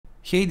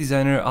Hey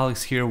designer,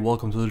 Alex here,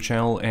 welcome to the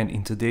channel, and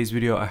in today's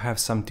video I have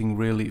something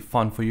really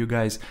fun for you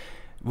guys.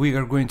 We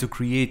are going to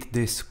create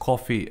this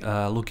coffee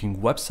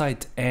looking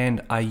website,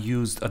 and I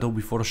used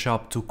Adobe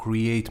Photoshop to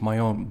create my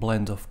own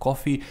blend of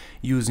coffee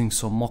using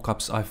some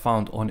mockups I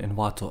found on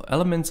Envato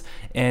Elements,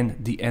 and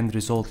the end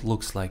result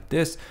looks like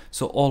this.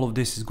 So all of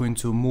this is going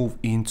to move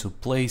into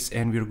place,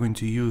 and we're going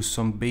to use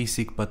some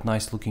basic but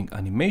nice looking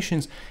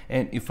animations.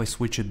 And if I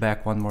switch it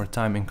back one more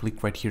time and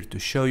click right here to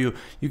show you,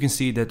 you can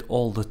see that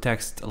all the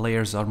text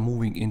layers are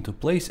moving into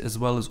place, as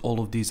well as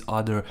all of these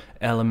other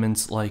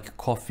elements like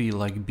coffee,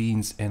 like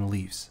beans and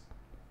leaves.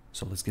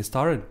 So let's get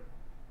started.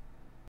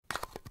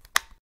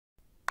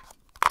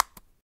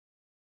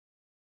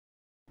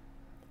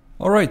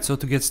 Alright, so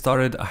to get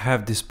started, I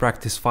have this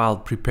practice file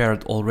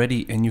prepared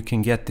already, and you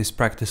can get this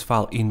practice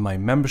file in my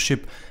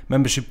membership.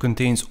 Membership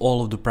contains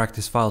all of the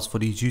practice files for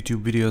these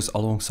YouTube videos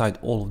alongside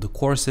all of the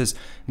courses,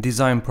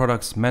 design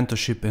products,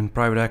 mentorship, and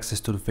private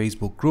access to the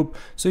Facebook group.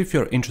 So if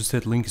you're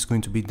interested, link is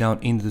going to be down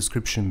in the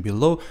description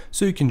below,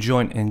 so you can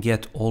join and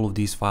get all of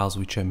these files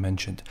which I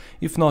mentioned.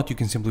 If not, you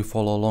can simply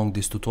follow along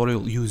this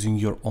tutorial using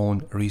your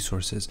own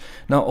resources.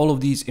 Now, all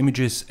of these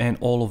images and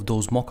all of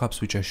those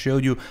mockups which I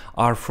showed you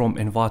are from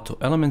Envato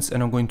Elements,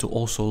 and I'm going to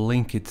also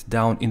link it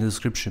down in the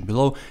description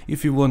below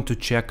if you want to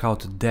check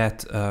out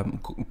that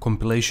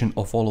compilation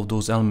of all of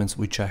those elements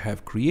which I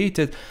have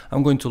created.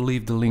 I'm going to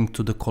leave the link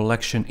to the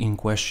collection in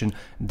question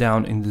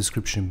down in the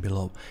description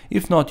below.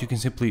 If not, you can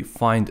simply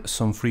find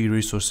some free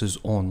resources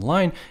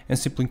online and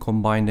simply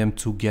combine them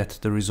to get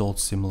the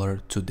results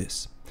similar to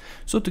this.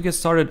 So to get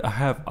started, I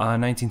have a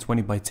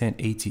 1920 by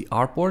 1080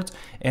 artboard,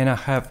 and I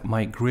have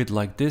my grid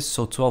like this.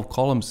 So 12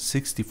 columns,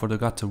 60 for the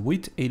gutter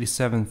width,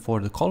 87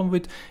 for the column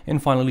width,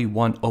 and finally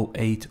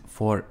 108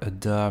 for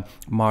the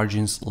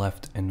margins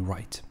left and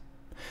right.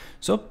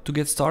 So to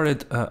get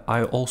started,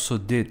 I also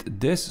did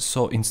this.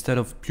 So instead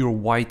of pure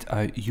white,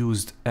 I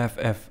used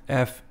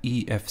FFF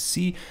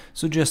EFC,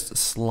 so just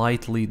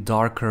slightly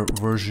darker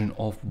version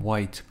of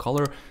white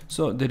color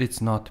so that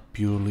it's not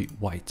purely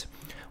white.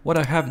 What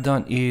I have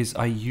done is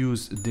I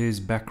use this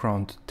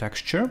background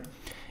texture,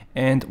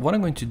 and what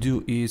I'm going to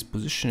do is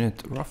position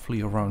it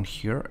roughly around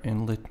here,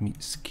 and let me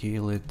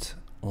scale it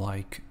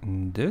like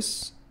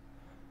this.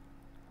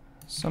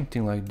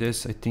 Something like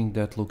this. I think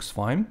that looks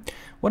fine.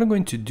 What I'm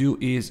going to do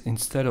is,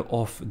 instead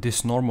of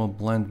this normal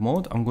blend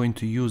mode, I'm going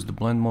to use the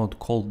blend mode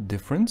called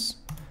difference.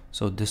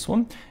 So this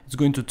one, it's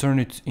going to turn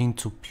it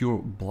into pure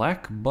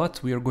black,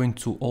 but we are going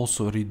to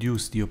also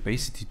reduce the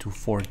opacity to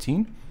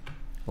 14.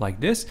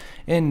 Like this,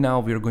 and now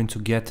we're going to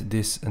get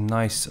this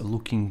nice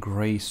looking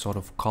gray sort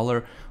of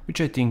color, which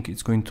I think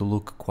is going to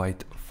look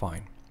quite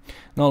fine.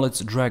 Now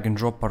let's drag and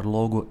drop our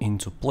logo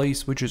into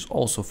place, which is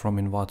also from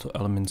Envato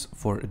Elements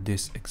for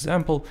this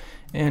example,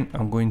 and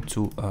I'm going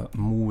to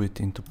move it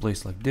into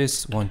place like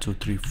this, 1 2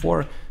 3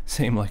 4,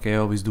 same like I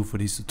always do for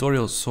these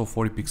tutorials, so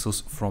 40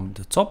 pixels from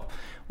the top.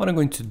 What I'm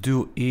going to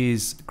do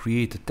is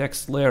create a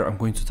text layer. I'm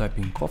going to type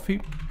in coffee,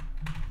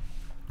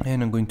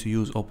 and I'm going to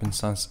use Open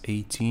Sans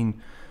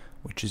 18,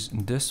 which is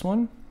this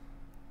one.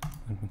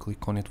 Let me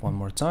click on it one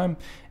more time,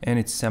 and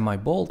it's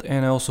semi-bold,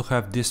 and I also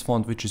have this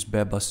font which is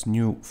Bebas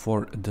New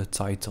for the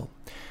title.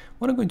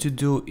 What I'm going to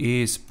do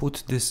is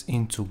put this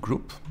into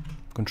group,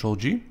 Control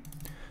G.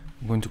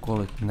 I'm going to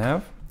call it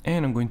nav,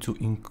 and I'm going to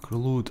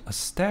include a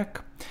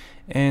stack.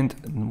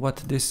 And what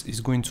this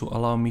is going to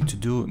allow me to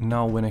do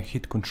now, when I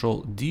hit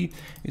Control D,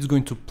 is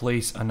going to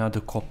place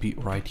another copy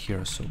right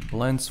here. So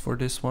blends for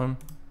this one.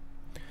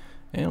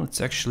 And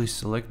let's actually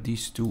select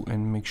these two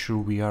and make sure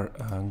we are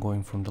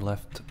going from the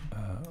left,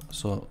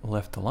 so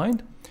left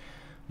aligned.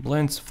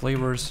 Blends,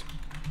 flavors,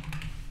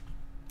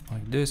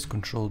 like this,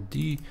 Control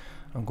D.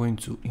 I'm going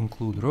to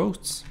include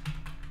roasts,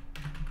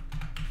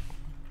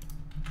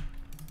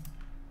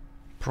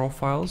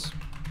 profiles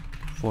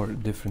for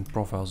different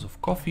profiles of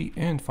coffee,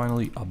 and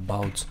finally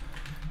about,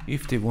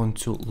 if they want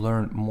to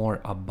learn more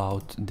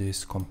about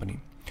this company.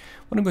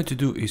 What I'm going to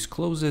do is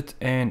close it,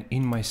 and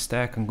in my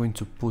stack I'm going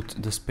to put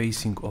the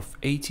spacing of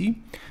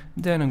 80.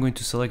 Then I'm going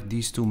to select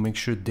these two, make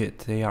sure that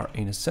they are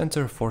in the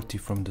center, 40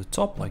 from the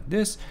top like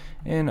this,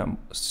 and I'm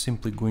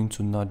simply going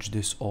to nudge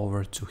this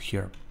over to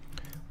here.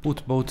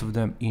 Put both of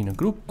them in a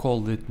group,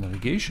 call it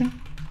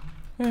navigation,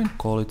 and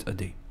call it a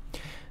day.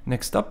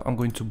 Next up, I'm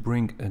going to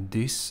bring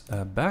this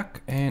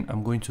back, and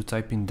I'm going to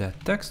type in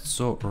that text,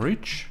 so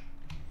rich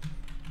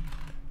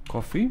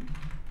coffee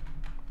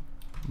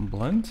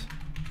blend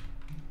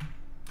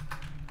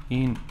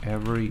in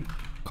every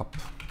cup,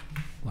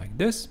 like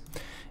this.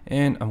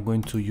 And I'm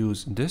going to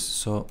use this,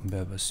 so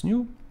Bebas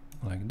New,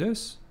 like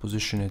this,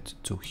 position it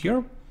to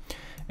here,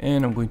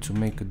 and I'm going to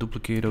make a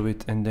duplicate of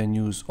it and then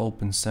use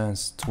Open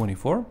Sans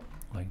 24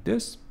 like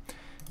this,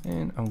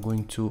 and I'm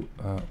going to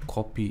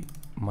copy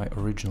my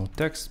original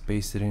text,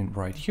 paste it in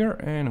right here,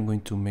 and I'm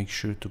going to make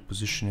sure to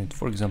position it,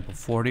 for example,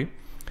 40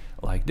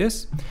 like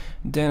this.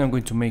 Then I'm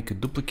going to make a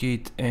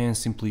duplicate and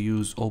simply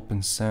use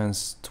Open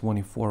Sans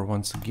 24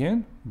 once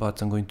again,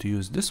 but I'm going to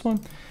use this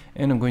one,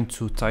 and I'm going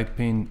to type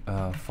in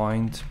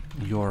find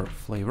your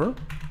flavor,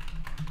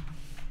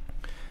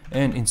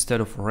 and instead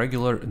of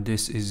regular,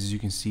 this is, as you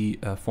can see,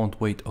 a font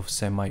weight of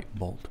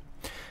semi-bold.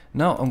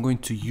 Now I'm going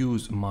to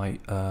use my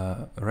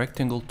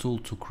rectangle tool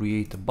to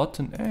create a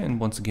button, and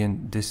once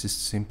again this is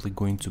simply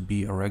going to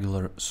be a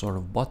regular sort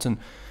of button.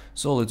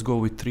 So let's go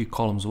with 3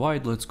 columns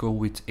wide, let's go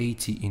with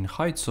 80 in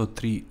height, so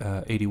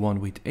 381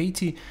 with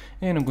 80,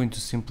 and I'm going to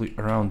simply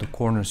round the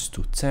corners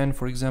to 10,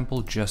 for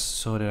example, just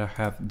so that I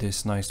have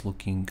this nice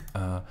looking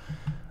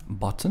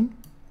button.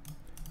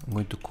 I'm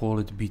going to call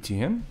it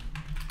BTN,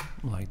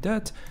 like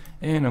that,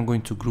 and I'm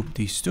going to group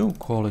these two,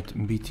 call it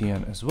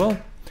BTN as well,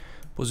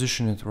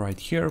 position it right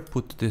here,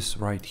 put this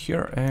right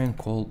here, and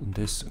call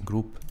this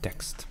group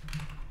text.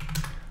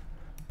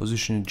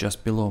 Position it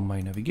just below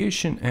my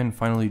navigation, and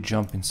finally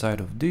jump inside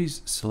of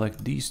these,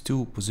 select these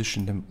two,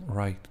 position them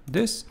right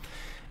this.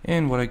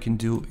 And what I can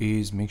do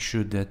is make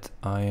sure that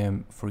I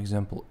am, for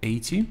example,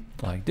 80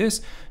 like this,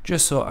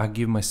 just so I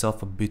give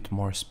myself a bit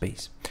more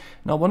space.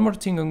 Now one more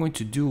thing I'm going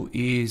to do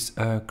is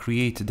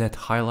create that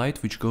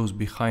highlight which goes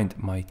behind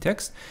my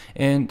text,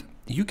 and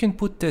you can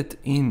put that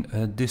in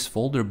this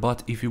folder,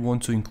 but if you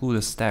want to include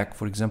a stack,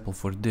 for example,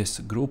 for this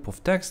group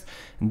of text,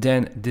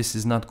 then this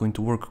is not going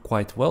to work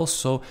quite well.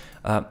 So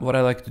what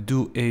I like to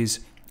do is,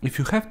 if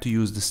you have to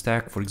use the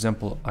stack, for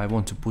example, I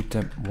want to put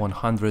them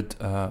 100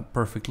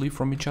 perfectly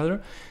from each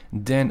other,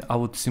 then I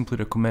would simply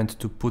recommend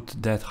to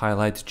put that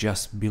highlight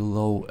just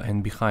below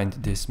and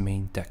behind this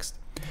main text.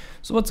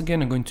 So once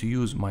again, I'm going to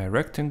use my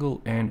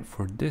rectangle, and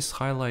for this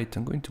highlight,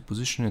 I'm going to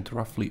position it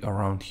roughly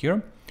around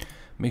here.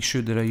 Make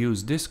sure that I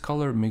use this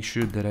color, make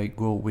sure that I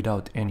go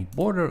without any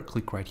border,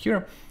 click right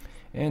here,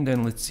 and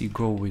then let's see,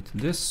 go with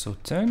this, so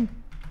 10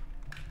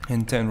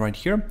 and 10 right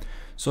here.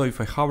 So if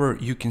I hover,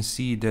 you can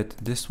see that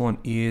this one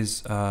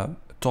is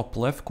top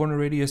left corner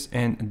radius,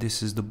 and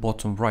this is the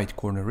bottom right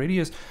corner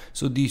radius.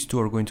 So these two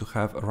are going to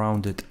have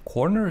rounded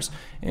corners,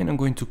 and I'm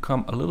going to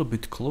come a little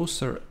bit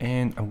closer,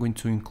 and I'm going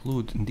to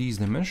include these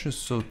dimensions,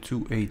 so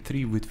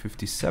 283 with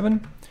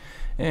 57,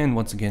 and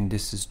once again,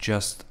 this is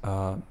just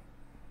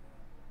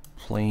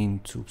plane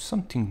to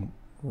something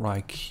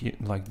like here,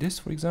 like this,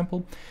 for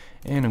example,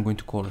 and I'm going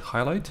to call it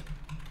highlight.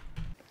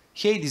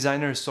 Hey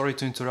designers, sorry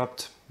to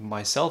interrupt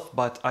myself,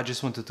 but I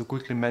just wanted to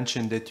quickly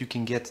mention that you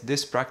can get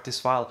this practice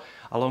file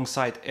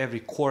alongside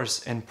every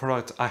course and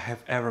product I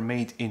have ever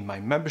made in my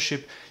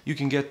membership. You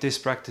can get this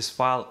practice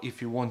file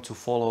if you want to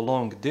follow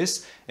along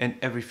this and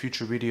every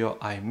future video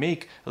I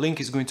make. Link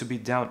is going to be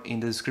down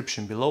in the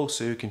description below,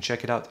 so you can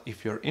check it out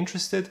if you're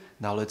interested.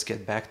 Now let's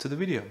get back to the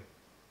video.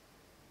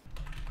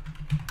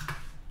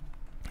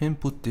 And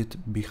put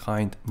it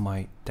behind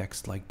my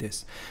text like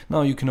this.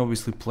 Now you can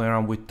obviously play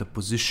around with the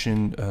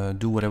position,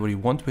 do whatever you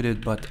want with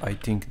it, but I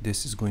think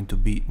this is going to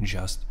be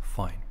just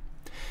fine.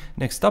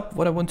 Next up,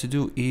 what I want to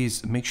do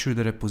is make sure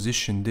that I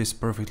position this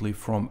perfectly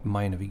from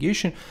my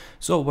navigation.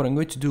 So what I'm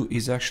going to do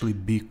is actually,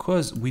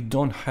 because we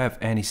don't have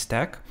any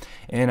stack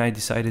and I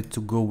decided to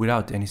go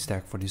without any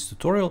stack for this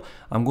tutorial,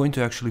 I'm going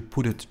to actually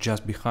put it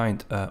just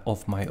behind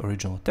of my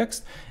original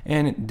text,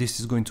 and this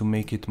is going to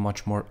make it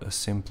much more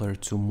simpler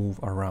to move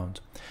around.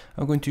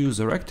 I'm going to use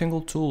a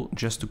rectangle tool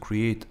just to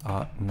create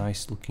a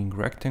nice looking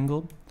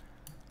rectangle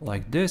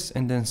like this,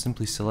 and then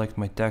simply select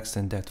my text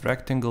and that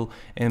rectangle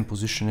and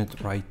position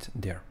it right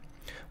there.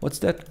 What's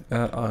that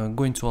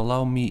going to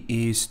allow me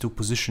is to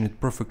position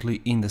it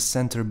perfectly in the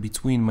center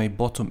between my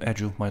bottom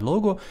edge of my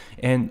logo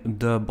and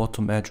the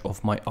bottom edge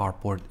of my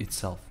artboard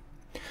itself.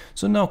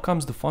 So now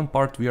comes the fun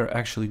part. We are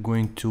actually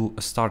going to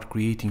start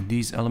creating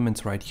these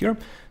elements right here.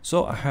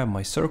 So I have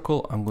my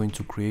circle, I'm going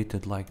to create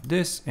it like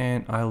this,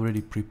 and I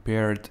already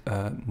prepared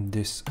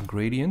this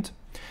gradient.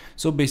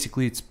 So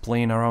basically it's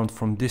playing around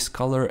from this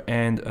color,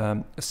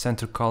 and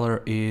center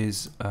color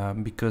is,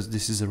 because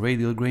this is a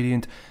radial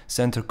gradient,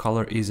 center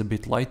color is a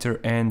bit lighter,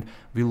 and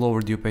we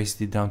lowered the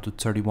opacity down to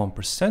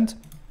 31%.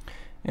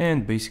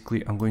 And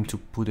basically I'm going to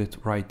put it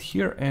right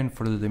here, and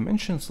for the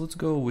dimensions, let's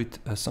go with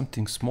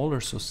something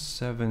smaller, so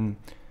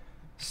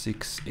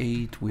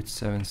 768 with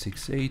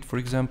 768, for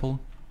example,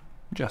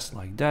 just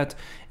like that.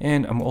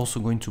 And I'm also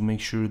going to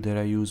make sure that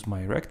I use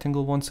my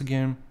rectangle once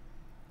again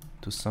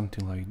to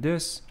something like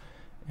this.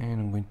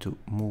 And I'm going to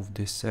move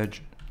this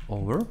edge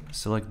over,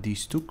 select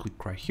these two,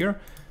 click right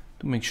here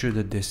to make sure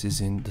that this is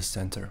in the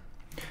center.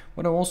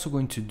 What I'm also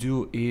going to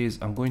do is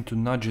I'm going to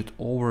nudge it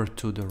over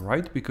to the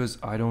right, because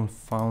I don't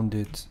found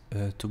it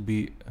to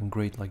be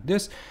great like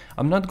this.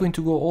 I'm not going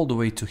to go all the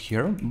way to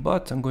here,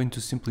 but I'm going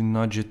to simply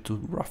nudge it to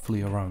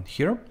roughly around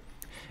here.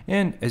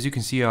 And as you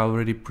can see, I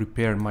already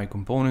prepared my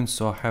components.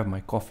 So I have my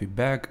coffee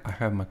bag, I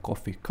have my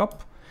coffee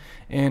cup,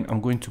 and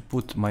I'm going to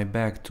put my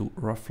bag to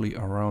roughly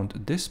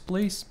around this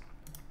place.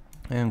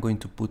 And I'm going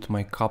to put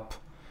my cup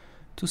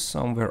to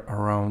somewhere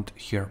around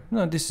here.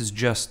 Now this is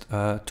just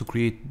to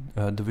create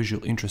the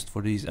visual interest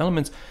for these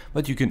elements,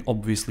 but you can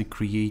obviously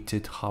create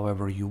it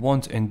however you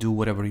want and do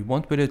whatever you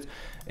want with it.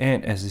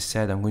 And as I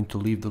said, I'm going to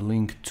leave the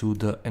link to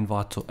the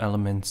Envato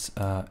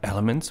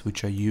elements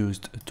which I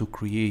used to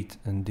create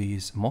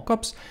these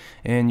mockups,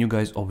 and you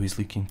guys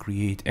obviously can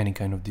create any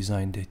kind of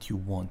design that you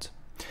want.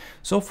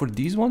 So for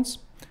these ones,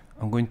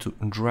 I'm going to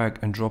drag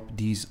and drop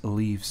these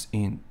leaves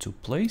into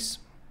place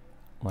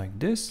like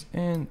this,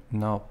 and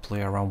now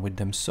play around with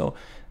them. So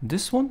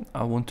this one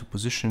I want to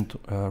position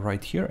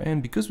right here,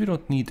 and because we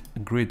don't need a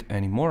grid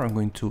anymore, I'm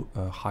going to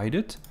hide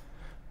it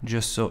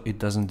just so it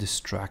doesn't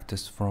distract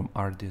us from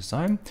our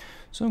design.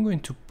 So I'm going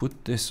to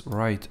put this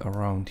right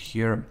around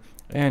here,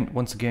 and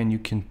once again you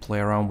can play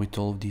around with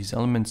all of these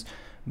elements.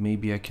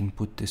 Maybe I can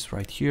put this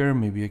right here,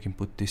 maybe I can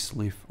put this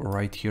leaf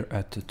right here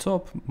at the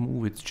top,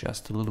 move it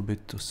just a little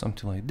bit to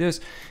something like this,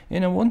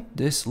 and I want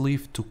this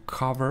leaf to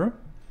cover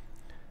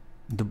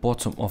the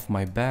bottom of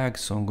my bag,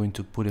 so I'm going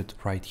to put it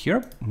right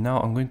here. Now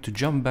I'm going to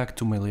jump back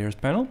to my layers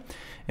panel,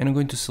 and I'm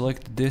going to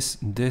select this,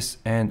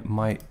 and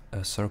my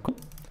circle.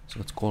 So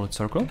let's call it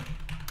circle,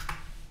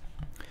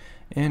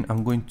 and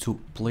I'm going to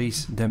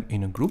place them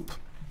in a group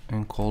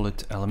and call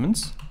it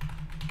elements,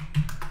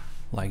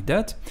 like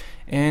that.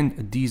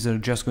 And these are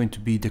just going to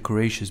be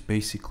decorations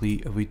basically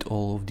with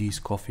all of these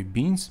coffee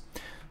beans.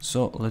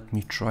 So let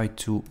me try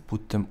to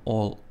put them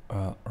all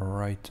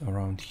right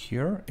around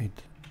here.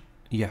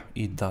 Yeah,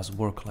 it does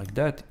work like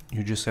that.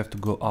 You just have to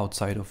go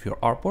outside of your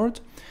artboard.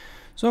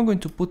 So I'm going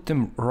to put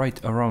them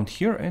right around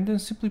here, and then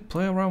simply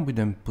play around with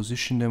them,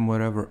 position them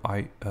wherever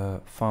I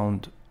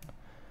found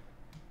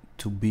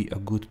to be a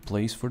good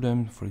place for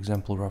them. For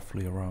example,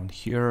 roughly around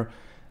here.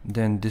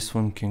 Then this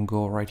one can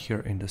go right here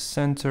in the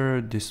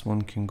center. This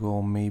one can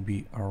go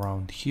maybe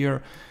around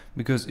here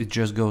because it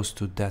just goes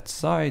to that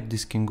side.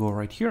 This can go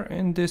right here,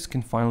 and this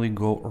can finally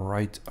go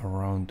right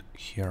around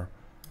here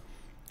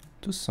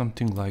to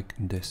something like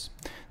this.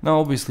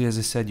 Now obviously, as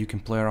I said, you can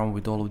play around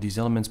with all of these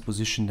elements,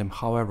 position them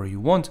however you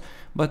want,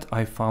 but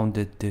I found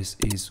that this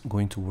is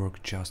going to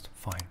work just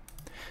fine.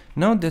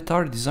 Now that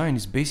our design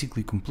is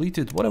basically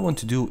completed, what I want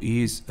to do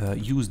is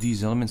use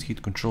these elements,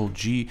 hit Ctrl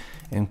G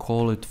and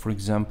call it, for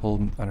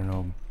example, I don't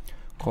know,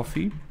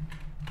 coffee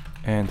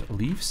and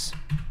leaves,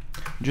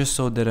 just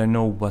so that I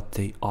know what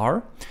they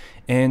are.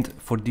 And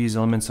for these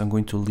elements, I'm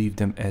going to leave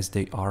them as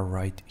they are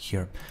right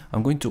here.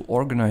 I'm going to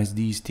organize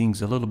these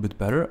things a little bit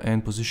better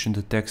and position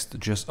the text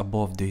just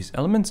above these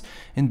elements.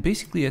 And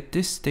basically at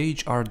this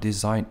stage, our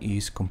design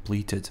is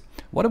completed.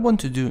 What I want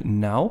to do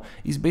now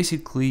is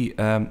basically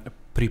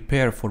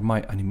prepare for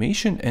my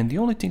animation, and the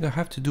only thing I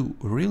have to do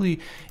really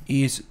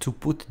is to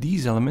put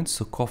these elements,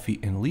 so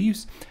coffee and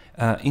leaves,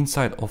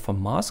 inside of a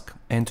mask.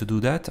 And to do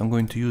that, I'm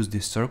going to use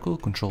this circle,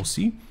 Ctrl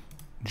C,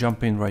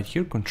 jump in right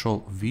here,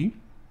 Ctrl V,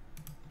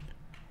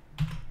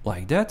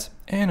 like that,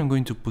 and I'm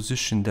going to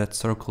position that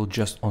circle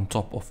just on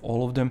top of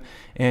all of them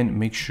and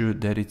make sure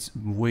that it's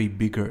way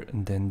bigger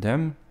than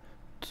them,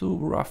 to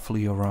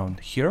roughly around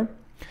here.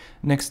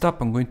 Next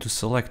up, I'm going to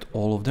select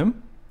all of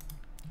them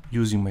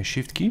using my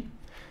Shift key.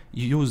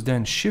 Use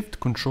then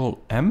Shift Ctrl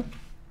M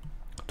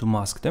to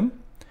mask them,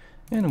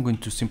 and I'm going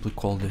to simply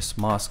call this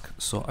mask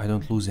so I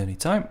don't lose any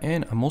time.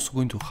 And I'm also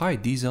going to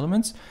hide these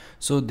elements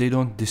so they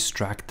don't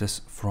distract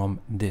us from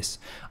this.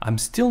 I'm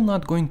still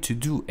not going to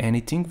do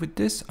anything with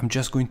this. I'm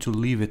just going to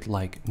leave it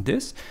like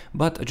this,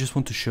 but I just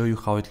want to show you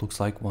how it looks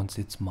like once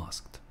it's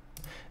masked.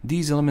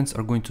 These elements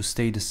are going to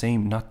stay the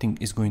same, nothing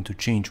is going to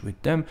change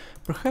with them.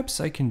 Perhaps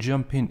I can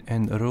jump in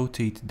and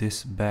rotate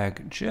this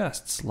bag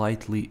just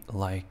slightly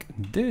like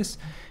this,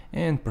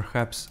 and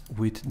perhaps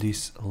with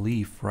this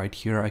leaf right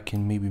here I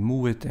can maybe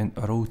move it and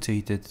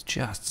rotate it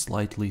just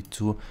slightly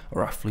to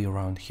roughly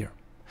around here.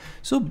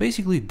 So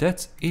basically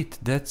that's it,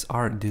 that's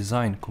our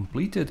design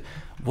completed.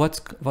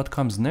 What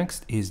comes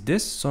next is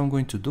this. So I'm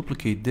going to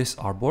duplicate this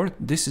artboard.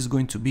 This is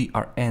going to be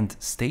our end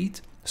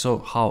state. So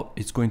how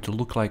it's going to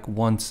look like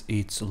once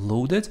it's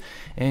loaded,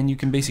 and you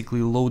can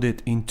basically load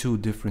it in two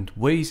different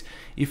ways.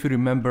 If you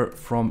remember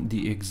from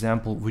the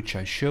example which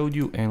I showed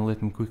you, and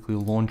let me quickly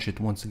launch it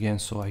once again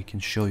so I can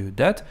show you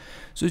that.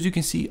 So as you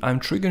can see, I'm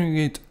triggering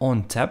it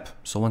on tap.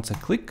 So once I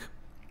click,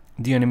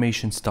 the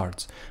animation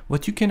starts.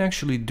 What you can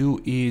actually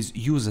do is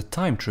use a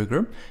time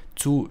trigger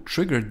to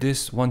trigger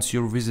this once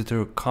your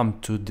visitor comes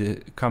to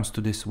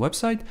this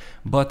website.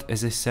 But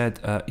as I said,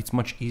 it's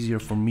much easier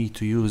for me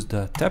to use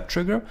the tap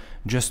trigger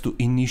just to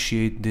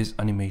initiate this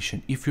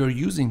animation. If you're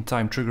using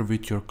time trigger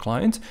with your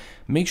client,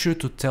 make sure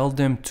to tell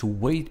them to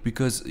wait,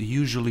 because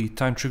usually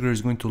time trigger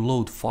is going to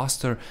load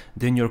faster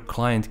than your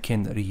client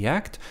can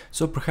react.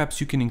 So perhaps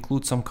you can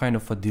include some kind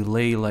of a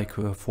delay, like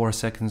 4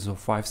 seconds or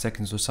 5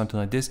 seconds or something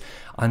like this,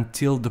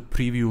 until the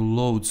preview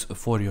loads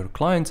for your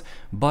client.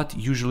 But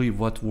usually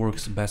what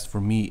works best for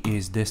me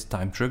is this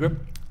time trigger,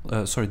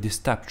 this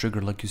tap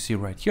trigger, like you see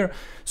right here.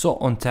 So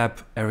on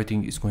tap,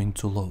 everything is going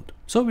to load.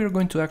 So we're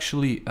going to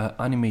actually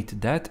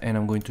animate that, and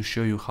I'm going to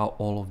show you how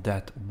all of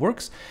that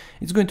works.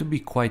 It's going to be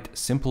quite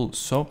simple.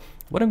 So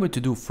what I'm going to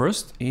do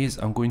first is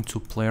I'm going to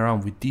play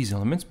around with these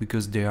elements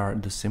because they are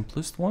the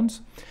simplest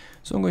ones.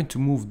 So I'm going to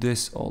move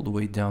this all the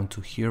way down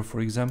to here, for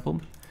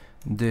example,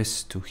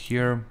 this to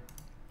here,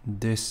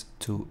 this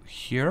to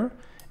here.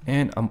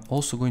 And I'm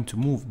also going to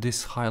move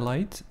this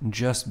highlight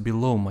just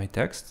below my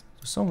text,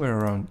 so somewhere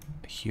around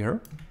here.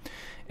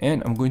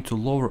 And I'm going to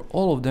lower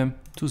all of them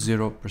to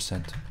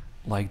 0%,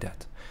 like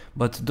that.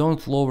 but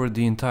don't lower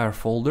the entire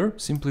folder,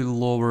 simply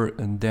lower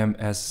them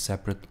as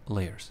separate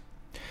layers.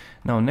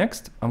 Now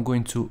next, I'm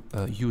going to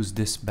use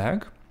this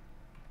bag.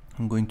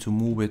 I'm going to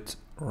move it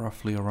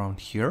roughly around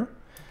here,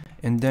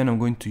 and then I'm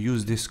going to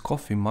use this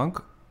coffee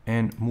mug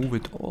and move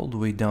it all the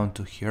way down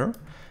to here,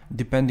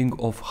 depending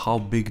of how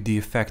big the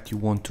effect you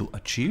want to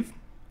achieve.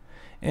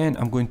 And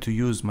I'm going to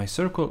use my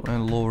circle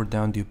and lower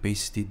down the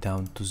opacity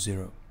down to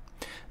 0.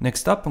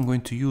 Next up, I'm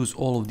going to use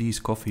all of these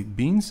coffee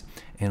beans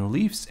and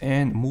leaves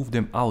and move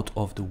them out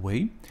of the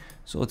way.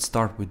 So let's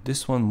start with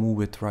this one,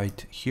 move it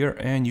right here,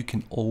 and you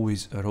can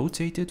always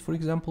rotate it, for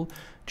example,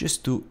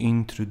 just to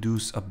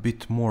introduce a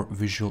bit more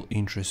visual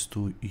interest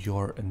to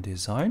your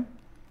design,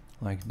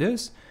 like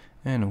this.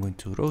 And I'm going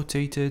to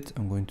rotate it.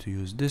 I'm going to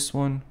use this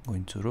one, I'm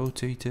going to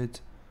rotate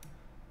it.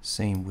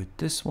 Same with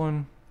this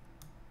one,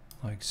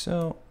 like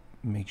so.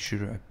 Make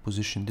sure I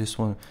position this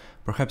one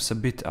perhaps a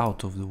bit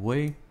out of the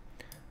way.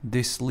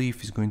 This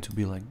leaf is going to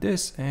be like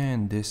this,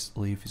 and this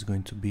leaf is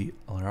going to be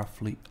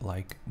roughly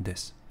like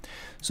this.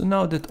 So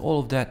now that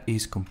all of that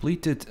is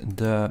completed,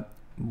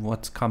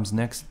 what comes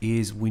next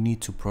is we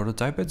need to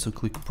prototype it. So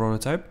click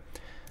prototype.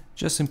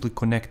 Just simply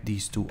connect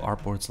these two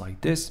artboards like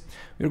this.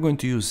 We're going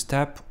to use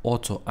tap,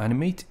 auto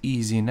animate,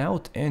 easy in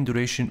out, and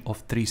duration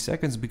of 3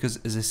 seconds, because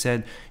as I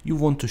said, you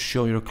want to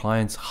show your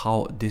clients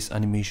how this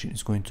animation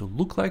is going to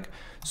look like.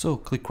 So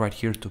click right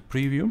here to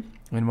preview,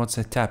 and once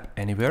I tap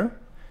anywhere,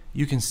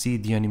 you can see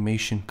the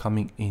animation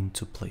coming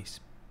into place.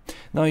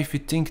 Now if you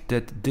think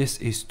that this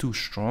is too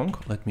strong,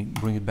 let me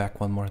bring it back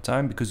one more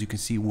time, because you can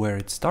see where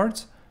it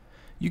starts.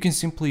 You can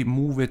simply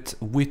move it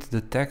with the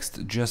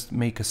text, just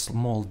make a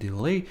small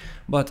delay,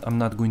 but I'm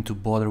not going to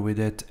bother with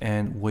it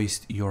and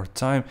waste your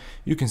time.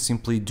 You can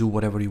simply do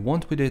whatever you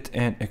want with it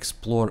and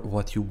explore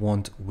what you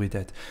want with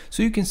it.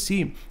 So you can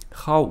see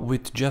how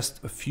with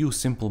just a few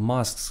simple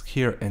masks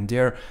here and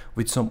there,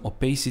 with some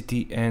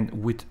opacity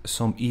and with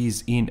some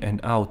ease in and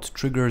out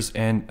triggers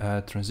and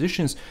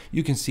transitions,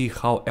 you can see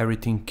how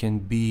everything can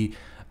be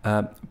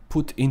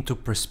put into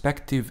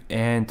perspective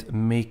and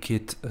make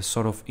it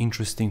sort of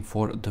interesting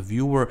for the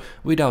viewer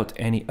without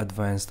any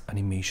advanced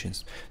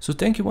animations. So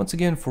thank you once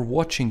again for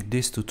watching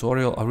this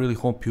tutorial. I really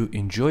hope you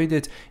enjoyed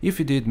it. If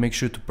you did, make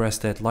sure to press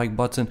that like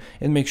button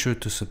and make sure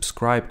to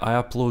subscribe. I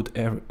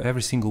upload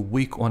every single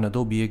week on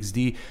Adobe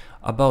XD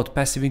about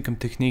passive income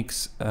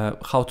techniques,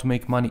 how to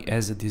make money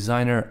as a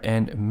designer,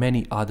 and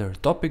many other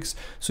topics.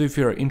 So if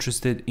you're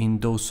interested in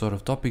those sort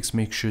of topics,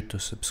 make sure to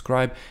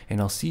subscribe, and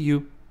I'll see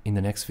you in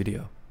the next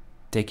video.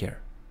 Take care.